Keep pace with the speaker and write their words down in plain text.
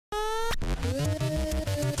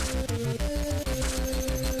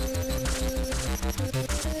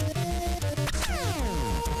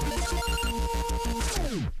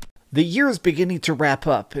The year is beginning to wrap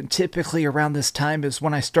up, and typically around this time is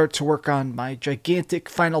when I start to work on my gigantic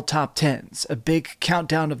final top 10s, a big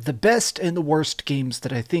countdown of the best and the worst games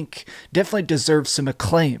that I think definitely deserve some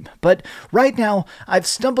acclaim. But right now, I've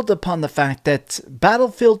stumbled upon the fact that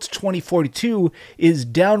Battlefield 2042 is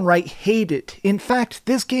downright hated. In fact,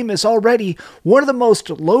 this game is already one of the most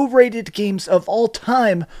low-rated games of all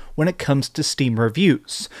time when it comes to Steam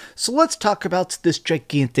reviews. So let's talk about this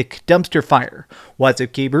gigantic dumpster fire. What's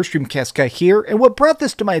up, gamers? DreamcastGuy here, and what brought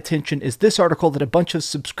this to my attention is this article that a bunch of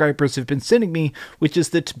subscribers have been sending me, which is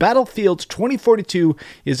that Battlefield 2042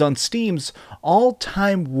 is on Steam's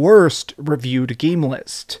all-time worst reviewed game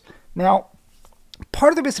list. Now,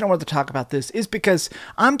 part of the reason I wanted to talk about this is because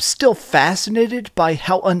I'm still fascinated by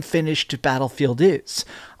how unfinished Battlefield is.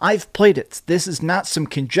 I've played it. This is not some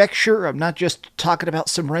conjecture. I'm not just talking about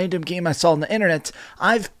some random game I saw on the internet.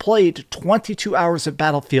 I've played 22 hours of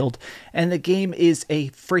Battlefield, and the game is a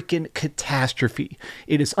freaking catastrophe.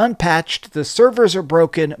 It is unpatched. The servers are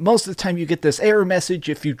broken. Most of the time you get this error message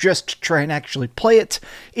if you just try and actually play it.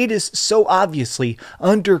 It is so obviously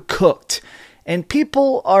undercooked. And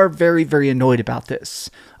people are very, very annoyed about this.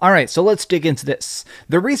 Alright, so let's dig into this.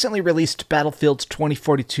 The recently released Battlefield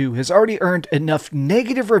 2042 has already earned enough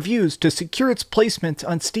negative reviews to secure its placement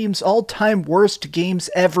on Steam's all-time worst games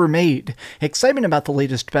ever made. Excitement about the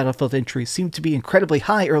latest Battlefield entry seemed to be incredibly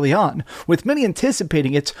high early on, with many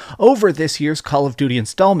anticipating it over this year's Call of Duty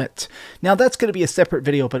installment. Now that's going to be a separate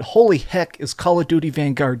video, but holy heck is Call of Duty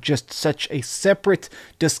Vanguard just such a separate,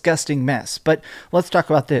 disgusting mess. But let's talk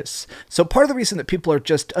about this. So part of the reason that people are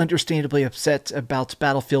just understandably upset about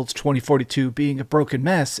Battlefield 2042 being a broken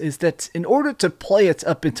mess is that in order to play it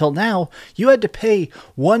up until now, you had to pay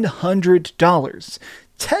 $100.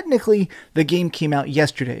 Technically, the game came out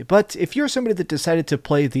yesterday, but if you're somebody that decided to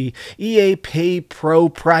play the EA Pay Pro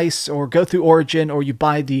price or go through Origin or you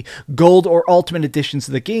buy the Gold or Ultimate editions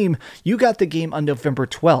of the game, you got the game on November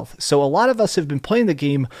 12th. So a lot of us have been playing the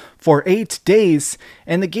game for 8 days,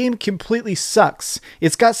 and the game completely sucks.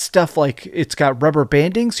 It's got stuff like, it's got rubber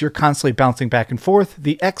bandings, you're constantly bouncing back and forth,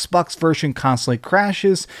 the Xbox version constantly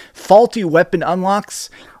crashes, faulty weapon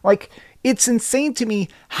unlocks, like, it's insane to me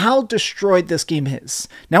how destroyed this game is.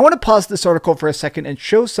 Now I want to pause this article for a second and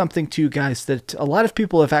show something to you guys that a lot of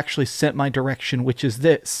people have actually sent my direction, which is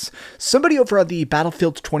this. Somebody over on the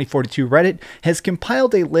Battlefield 2042 Reddit has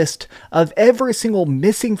compiled a list of every single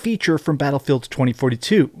missing feature from Battlefield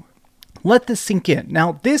 2042. Let this sink in.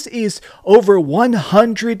 Now, this is over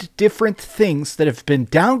 100 different things that have been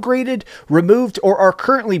downgraded, removed, or are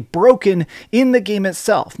currently broken in the game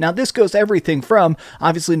itself. Now, this goes everything from,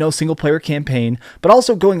 obviously, no single-player campaign, but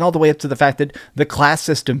also going all the way up to the fact that the class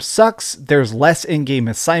system sucks, there's less in-game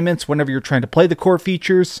assignments whenever you're trying to play the core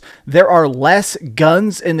features, there are less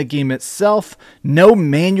guns in the game itself, no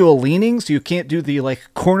manual leanings, you can't do the,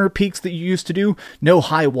 corner peeks that you used to do, no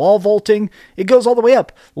high wall vaulting, it goes all the way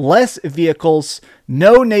up, less vehicles,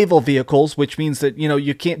 no naval vehicles, which means that,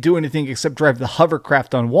 you can't do anything except drive the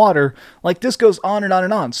hovercraft on water. Like, this goes on and on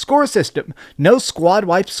and on. Score system, no squad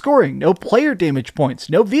wipe scoring, no player damage points,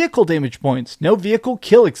 no vehicle damage points, no vehicle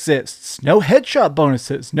kill assists, no headshot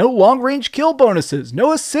bonuses, no long range kill bonuses,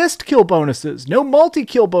 no assist kill bonuses, no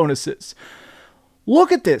multi-kill bonuses.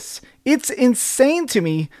 Look at this. It's insane to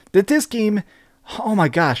me that this game, oh my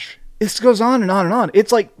gosh, this goes on and on and on.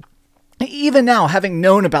 It's like, even now, having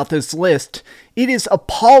known about this list, it is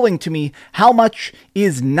appalling to me how much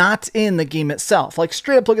is not in the game itself. Like,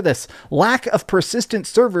 straight up, look at this. Lack of persistent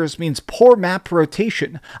servers means poor map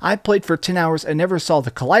rotation. I played for 10 hours and never saw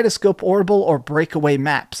the kaleidoscope, orbital, or breakaway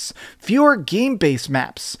maps. Fewer game-based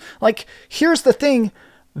maps. Like, here's the thing.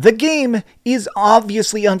 The game is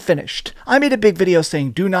obviously unfinished. I made a big video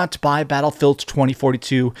saying do not buy Battlefield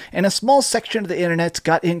 2042, and a small section of the internet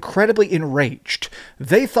got incredibly enraged.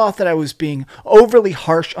 They thought that I was being overly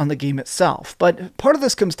harsh on the game itself, but part of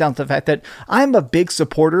this comes down to the fact that I'm a big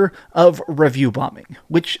supporter of review bombing,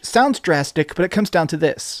 which sounds drastic, but it comes down to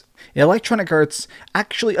this. Electronic Arts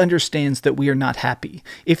actually understands that we are not happy.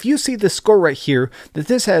 If you see the score right here, that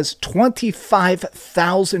this has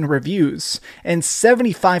 25,000 reviews and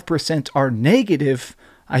 75% are negative,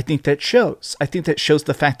 I think that shows. I think that shows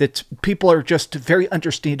the fact that people are just very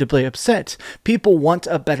understandably upset. People want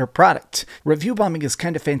a better product. Review bombing is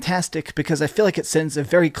kind of fantastic because I feel like it sends a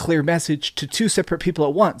very clear message to two separate people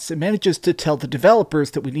at once. It manages to tell the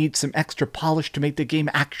developers that we need some extra polish to make the game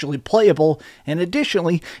actually playable, and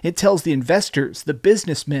additionally, it tells the investors, the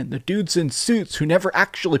businessmen, the dudes in suits who never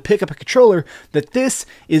actually pick up a controller, that this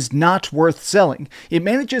is not worth selling. It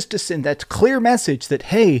manages to send that clear message that,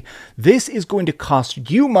 hey, this is going to cost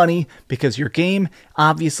you money because your game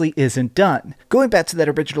obviously isn't done. Going back to that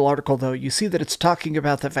original article though, you see that it's talking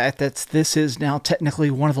about the fact that this is now technically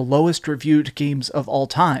one of the lowest reviewed games of all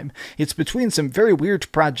time. It's between some very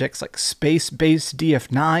weird projects like Space-Based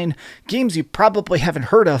DF9, games you probably haven't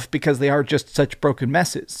heard of because they are just such broken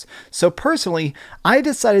messes. So personally, I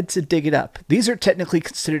decided to dig it up. These are technically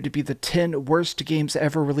considered to be the 10 worst games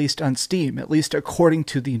ever released on Steam, at least according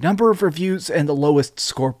to the number of reviews and the lowest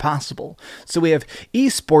score possible. So we have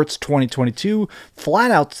Esports 2022,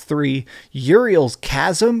 Flatout 3, Uriel's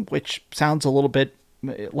Chasm, which sounds a little bit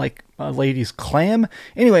like a lady's clam.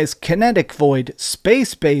 Anyways, Kinetic Void,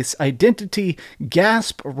 Space Base, Identity,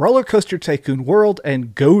 Gasp, Roller Coaster Tycoon World,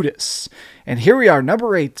 and Godus. And here we are,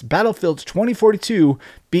 number 8, Battlefield 2042,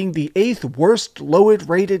 being the 8th worst lowered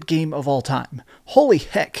rated game of all time. Holy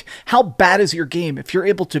heck, how bad is your game if you're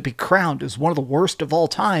able to be crowned as one of the worst of all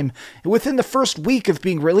time within the first week of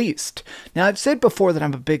being released? Now, I've said before that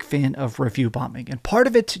I'm a big fan of review bombing, and part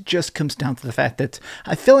of it just comes down to the fact that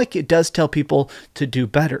I feel like it does tell people to do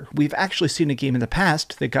better. We've actually seen a game in the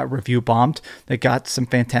past that got review bombed that got some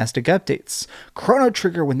fantastic updates. Chrono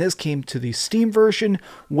Trigger, when this came to the Steam version,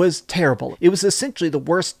 was terrible. It was essentially the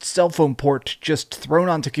worst cell phone port just thrown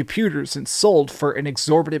onto computers and sold for an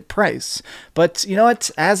exorbitant price. But you know what?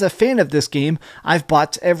 As a fan of this game, I've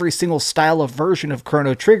bought every single style of version of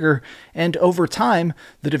Chrono Trigger, and over time,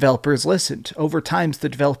 the developers listened. Over time, the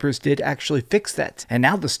developers did actually fix that, and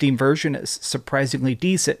now the Steam version is surprisingly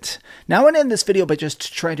decent. Now, I want to end this video by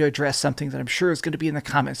just trying to address something that I'm sure is going to be in the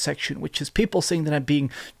comment section, which is people saying that I'm being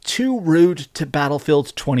too rude to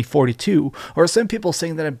Battlefield 2042, or some people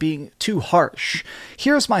saying that I'm being too harsh.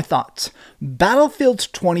 Here's my thoughts. Battlefield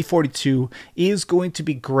 2042 is going to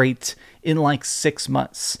be great in like 6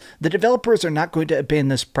 months. The developers are not going to abandon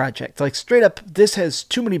this project. Like, straight up, this has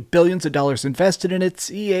too many billions of dollars invested in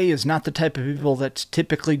it. EA is not the type of people that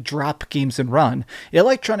typically drop games and run.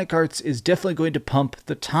 Electronic Arts is definitely going to pump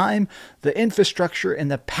the time, the infrastructure,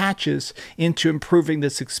 and the patches into improving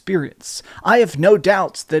this experience. I have no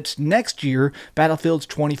doubts that next year, Battlefield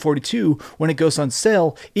 2042, when it goes on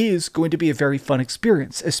sale, is going to be a very fun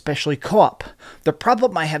experience, especially co-op. The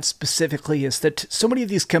problem I have specifically is that so many of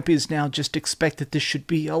these companies now just expect that this should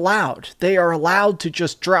be allowed. They are allowed to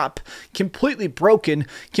just drop completely broken,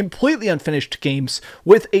 completely unfinished games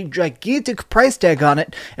with a gigantic price tag on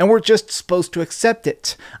it, and we're just supposed to accept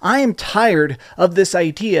it. I am tired of this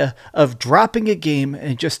idea of dropping a game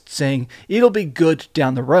and just saying it'll be good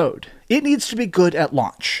down the road. It needs to be good at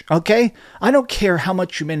launch, okay? I don't care how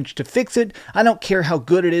much you manage to fix it. I don't care how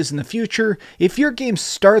good it is in the future. If your game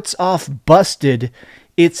starts off busted,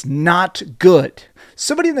 it's not good.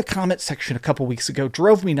 Somebody in the comment section a couple weeks ago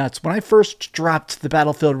drove me nuts. When I first dropped the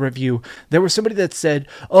Battlefield review, there was somebody that said,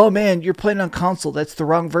 oh man, you're playing on console, that's the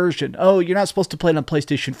wrong version. Oh, you're not supposed to play it on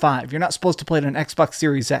PlayStation 5. You're not supposed to play it on Xbox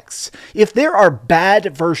Series X. If there are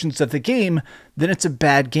bad versions of the game, then it's a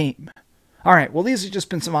bad game. Alright, well these have just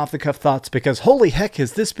been some off-the-cuff thoughts because holy heck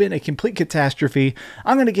has this been a complete catastrophe.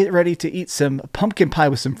 I'm going to get ready to eat some pumpkin pie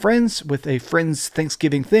with some friends with a friend's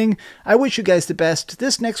Thanksgiving thing. I wish you guys the best.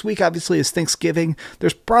 This next week obviously is Thanksgiving.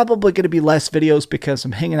 There's probably going to be less videos because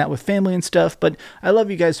I'm hanging out with family and stuff, but I love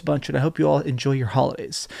you guys a bunch and I hope you all enjoy your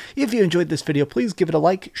holidays. If you enjoyed this video, please give it a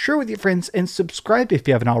like, share with your friends, and subscribe if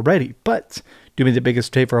you haven't already. But do me the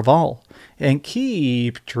biggest favor of all, and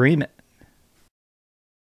keep dreaming.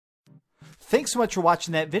 Thanks so much for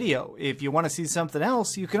watching that video. If you want to see something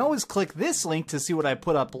else, you can always click this link to see what I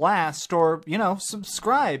put up last, or, you know,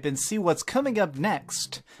 subscribe and see what's coming up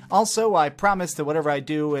next. Also, I promise that whatever I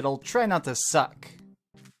do, it'll try not to suck.